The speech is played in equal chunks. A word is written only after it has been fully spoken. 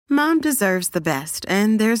Mom deserves the best,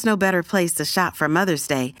 and there's no better place to shop for Mother's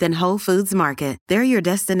Day than Whole Foods Market. They're your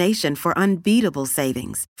destination for unbeatable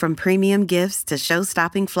savings, from premium gifts to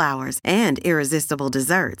show-stopping flowers and irresistible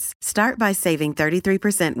desserts. Start by saving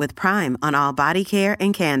 33% with Prime on all body care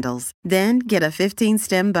and candles. Then get a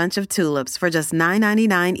 15-stem bunch of tulips for just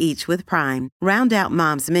 $9.99 each with Prime. Round out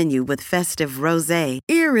Mom's menu with festive rosé,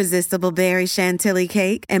 irresistible berry chantilly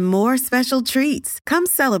cake, and more special treats. Come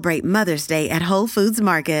celebrate Mother's Day at Whole Foods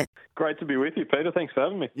Market. Great to be with you, Peter. Thanks for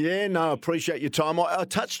having me. Yeah, no, appreciate your time. I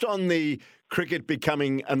touched on the cricket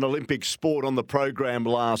becoming an Olympic sport on the program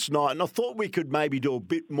last night, and I thought we could maybe do a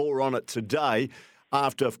bit more on it today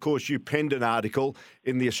after, of course, you penned an article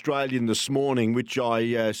in The Australian this morning, which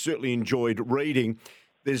I certainly enjoyed reading.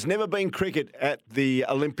 There's never been cricket at the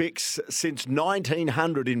Olympics since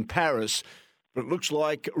 1900 in Paris, but it looks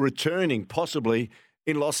like returning possibly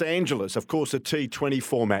in Los Angeles, of course, a T20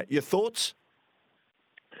 format. Your thoughts?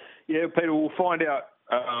 Yeah, Peter, we'll find out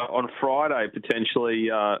on Friday, potentially,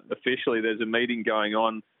 officially. There's a meeting going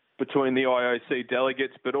on between the IOC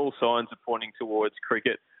delegates, but all signs are pointing towards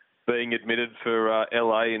cricket being admitted for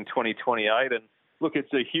LA in 2028. And look,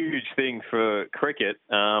 it's a huge thing for cricket.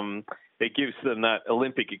 It gives them that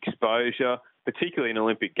Olympic exposure, particularly in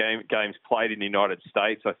Olympic games played in the United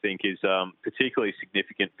States, I think is particularly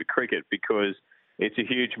significant for cricket because it's a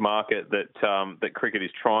huge market that cricket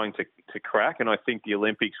is trying to crack. And I think the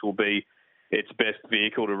Olympics will be its best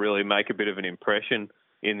vehicle to really make a bit of an impression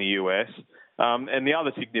in the US. And the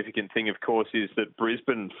other significant thing, of course, is that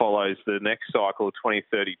Brisbane follows the next cycle of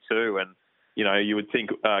 2032. And, you know, you would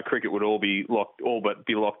think cricket would all but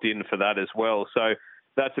be locked in for that as well. So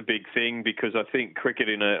that's a big thing because I think cricket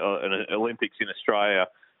in an Olympics in Australia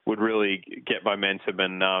would really get momentum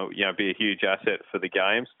and, be a huge asset for the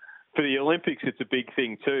Games. For the Olympics, it's a big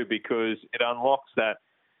thing too because it unlocks that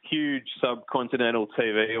huge subcontinental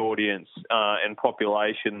TV audience and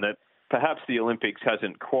population that perhaps the Olympics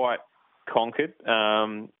hasn't quite conquered.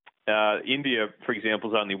 India, for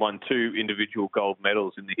example, has only won 2 individual gold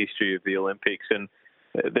medals in the history of the Olympics. And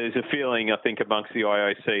there's a feeling, I think, amongst the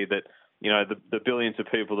IOC that, you know, the billions of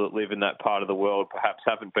people that live in that part of the world perhaps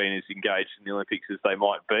haven't been as engaged in the Olympics as they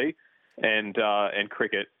might be. And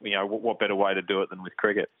cricket, you know, what better way to do it than with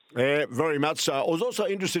cricket? Yeah, very much so. I was also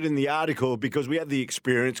interested in the article because we had the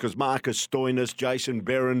experience because Marcus Stoinis, Jason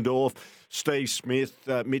Berendorf, Steve Smith,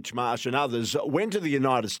 Mitch Marsh and others went to the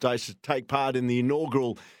United States to take part in the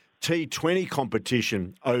inaugural T20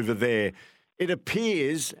 competition over there. It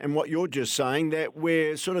appears, and what you're just saying, that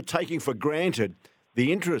we're sort of taking for granted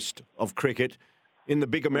the interest of cricket in the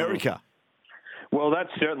big America. Well, that's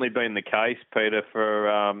certainly been the case, Peter, for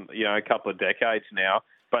a couple of decades now.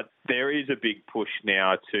 But there is a big push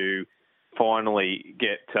now to finally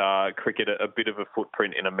get cricket a bit of a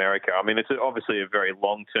footprint in America. I mean, it's obviously a very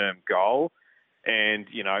long-term goal, and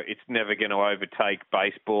you know it's never going to overtake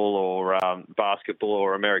baseball or basketball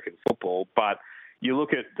or American football. But you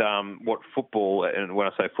look at what football, and when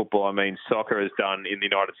I say football, I mean soccer, has done in the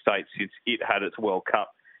United States since it had its World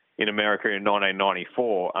Cup in America in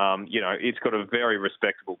 1994. It's got a very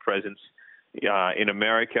respectable presence in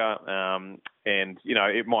America. And, you know,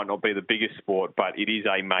 it might not be the biggest sport, but it is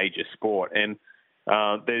a major sport. And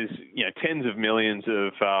there's, tens of millions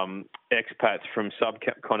of expats from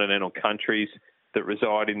subcontinental countries that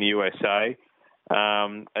reside in the USA,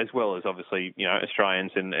 as well as obviously,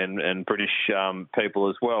 Australians and British people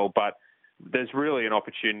as well. But there's really an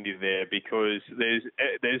opportunity there because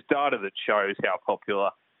there's data that shows how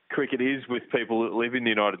popular cricket is with people that live in the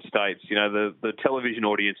United States. You know, the television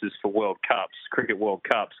audiences for World Cups, cricket World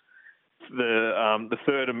Cups, the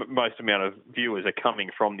third most amount of viewers are coming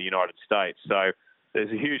from the United States. So there's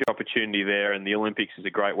a huge opportunity there, and the Olympics is a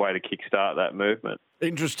great way to kickstart that movement.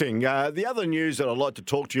 Interesting. The other news that I'd like to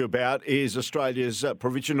talk to you about is Australia's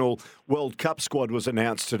provisional World Cup squad was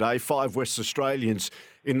announced today. 5 West Australians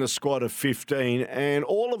in the squad of 15. And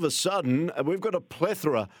all of a sudden, we've got a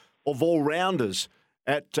plethora of all-rounders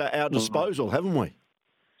at our disposal, haven't we?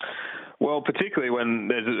 Well, particularly when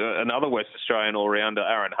there's another West Australian all-rounder,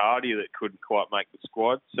 Aaron Hardy, that couldn't quite make the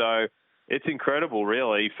squad. So it's incredible,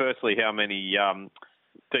 really. Firstly, how many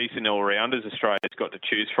decent all-rounders Australia's got to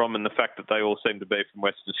choose from, and the fact that they all seem to be from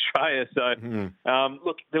Western Australia. So,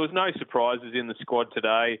 look, there was no surprises in the squad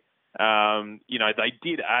today. They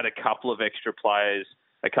did add a couple of extra players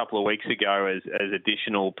a couple of weeks ago as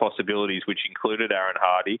additional possibilities, which included Aaron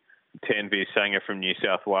Hardy, Tanveer Sangha from New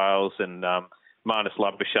South Wales, and Marnus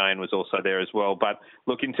Labuschagne was also there as well. But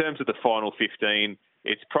look, in terms of the final 15,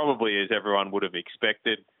 it's probably as everyone would have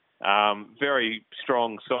expected. Very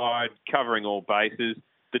strong side, covering all bases.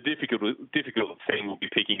 The difficult thing will be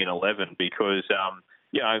picking an 11 because,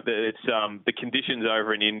 it's the conditions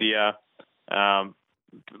over in India.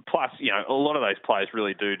 Plus, a lot of those players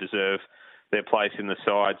really do deserve their place in the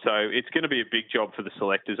side. So it's going to be a big job for the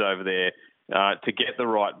selectors over there to get the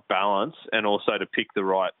right balance and also to pick the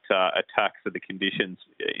right attack for the conditions,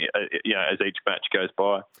 as each match goes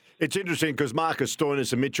by. It's interesting because Marcus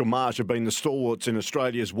Stoinis and Mitchell Marsh have been the stalwarts in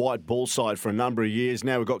Australia's white ball side for a number of years.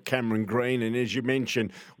 Now we've got Cameron Green, and as you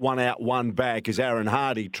mentioned, one out, one back is Aaron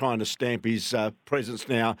Hardy trying to stamp his presence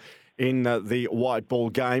now in the white ball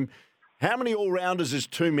game. How many all-rounders is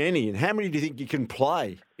too many, and how many do you think you can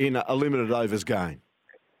play in a limited overs game?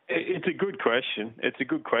 It's a good question.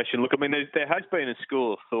 Look, I mean, there has been a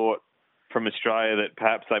school of thought from Australia that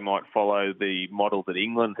perhaps they might follow the model that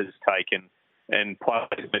England has taken and play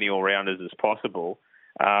as many all-rounders as possible,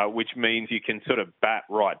 which means you can sort of bat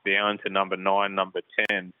right down to number 9, number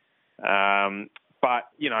 10. But,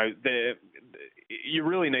 you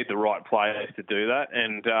really need the right players to do that.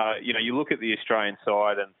 And, you look at the Australian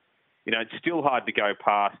side and, it's still hard to go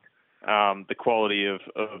past the quality of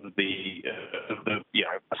the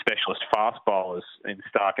specialist fast bowlers in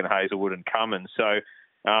Stark and Hazelwood and Cummins. So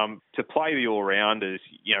to play the all-rounders,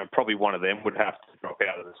 probably one of them would have to drop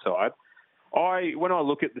out of the side. When I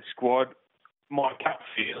look at the squad, my gut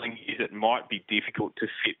feeling is it might be difficult to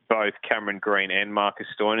fit both Cameron Green and Marcus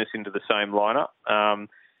Stoinis into the same lineup.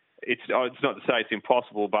 It's not to say it's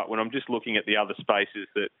impossible, but when I'm just looking at the other spaces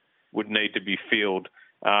that would need to be filled,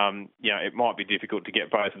 it might be difficult to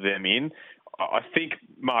get both of them in. I think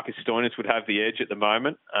Marcus Stoinis would have the edge at the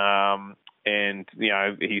moment, and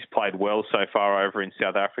he's played well so far over in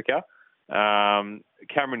South Africa.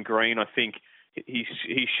 Cameron Green, I think he's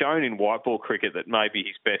shown in white ball cricket that maybe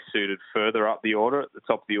he's best suited further up the order, at the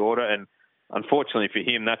top of the order, and unfortunately for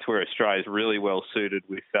him, that's where Australia's really well suited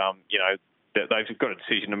with, they've got a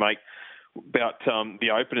decision to make about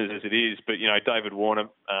the openers as it is, but, David Horne,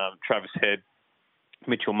 Travis Head,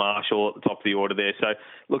 Mitchell Marsh all at the top of the order there. So,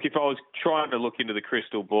 look, if I was trying to look into the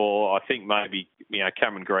crystal ball, I think maybe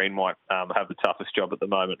Cameron Green might have the toughest job at the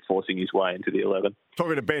moment, forcing his way into the 11.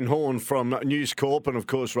 Talking to Ben Horne from News Corp, and of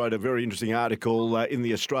course wrote a very interesting article in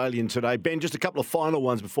the Australian today. Ben, just a couple of final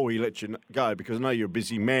ones before we let you go, because I know you're a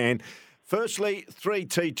busy man. Firstly, 3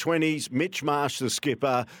 T20s, Mitch Marsh the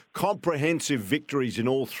skipper, comprehensive victories in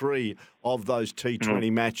all 3 of those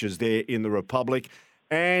T20 matches there in the Republic.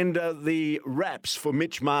 And the raps for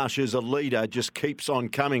Mitch Marsh as a leader just keeps on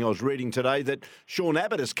coming. I was reading today that Sean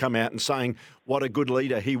Abbott has come out and saying what a good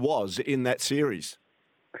leader he was in that series.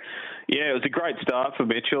 Yeah, it was a great start for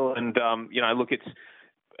Mitchell. And, look, it's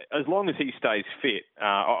as long as he stays fit,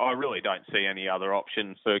 I really don't see any other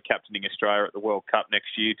option for captaining Australia at the World Cup next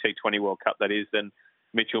year, T20 World Cup that is, than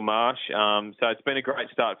Mitchell Marsh. So it's been a great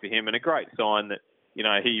start for him and a great sign that,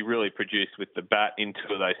 he really produced with the bat in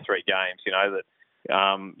 2 of those 3 games, that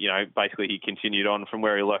basically he continued on from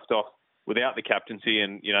where he left off without the captaincy,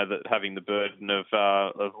 and that having the burden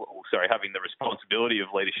having the responsibility of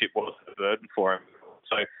leadership was a burden for him.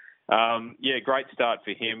 So great start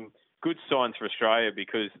for him. Good signs for Australia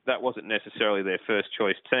because that wasn't necessarily their first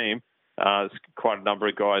choice team. There's quite a number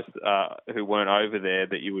of guys who weren't over there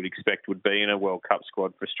that you would expect would be in a World Cup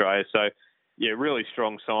squad for Australia. So really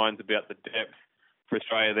strong signs about the depth for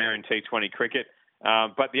Australia there in T20 cricket.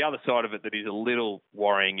 But the other side of it that is a little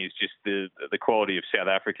worrying is just the quality of South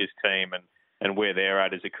Africa's team and where they're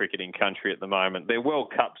at as a cricketing country at the moment. Their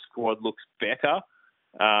World Cup squad looks better,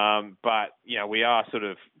 but we are sort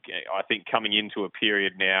of, I think, coming into a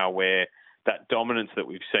period now where that dominance that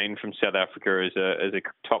we've seen from South Africa as a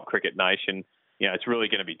top cricket nation, it's really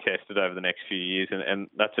going to be tested over the next few years, and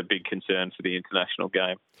that's a big concern for the international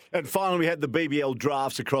game. And finally, we had the BBL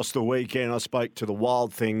drafts across the weekend. I spoke to the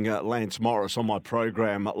Wild Thing, Lance Morris, on my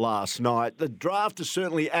program last night. The draft has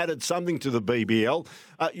certainly added something to the BBL.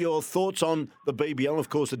 Your thoughts on the BBL, and of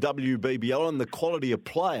course the WBBL, and the quality of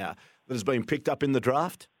player that has been picked up in the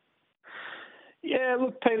draft? Yeah,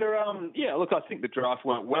 look, Peter, I think the draft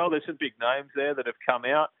went well. There's some big names there that have come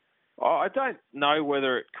out. I don't know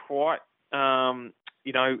whether it quite...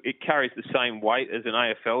 it carries the same weight as an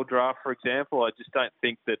AFL draft, for example. I just don't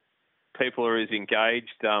think that people are as engaged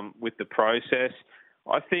with the process.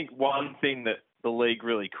 I think one thing that the league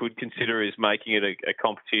really could consider is making it a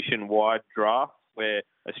competition-wide draft where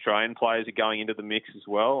Australian players are going into the mix as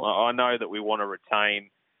well. I know that we want to retain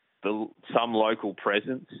some local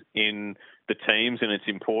presence in the teams, and it's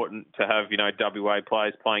important to have, WA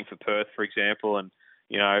players playing for Perth, for example, and,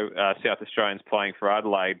 South Australians playing for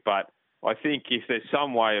Adelaide. But I think if there's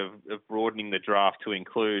some way of broadening the draft to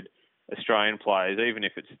include Australian players, even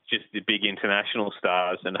if it's just the big international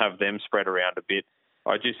stars, and have them spread around a bit,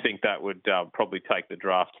 I just think that would probably take the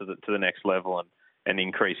draft to the next level and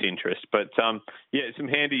increase interest. But, some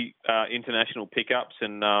handy international pickups,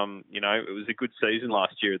 and, it was a good season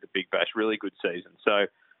last year at the Big Bash, really good season. So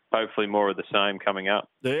hopefully more of the same coming up.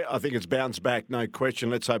 Yeah, I think it's bounced back, no question.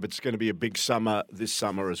 Let's hope it's going to be a big summer this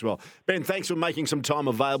summer as well. Ben, thanks for making some time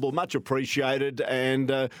available. Much appreciated, and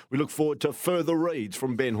we look forward to further reads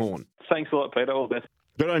from Ben Horne. Thanks a lot, Peter. All the best.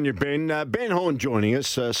 Good on you, Ben. Ben Horne joining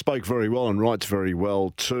us, spoke very well and writes very well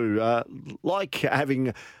too. Like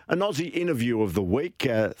having an Aussie interview of the week,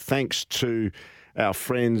 thanks to our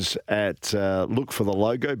friends at Look for the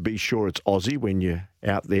Logo. Be sure it's Aussie when you're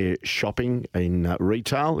out there shopping in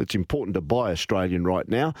retail. It's important to buy Australian right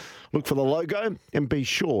now. Look for the logo and be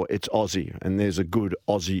sure it's Aussie. And there's a good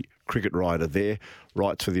Aussie cricket writer there,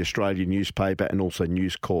 writes for the Australian newspaper and also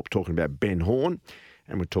News Corp, talking about Ben Horne.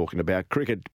 And we're talking about cricket.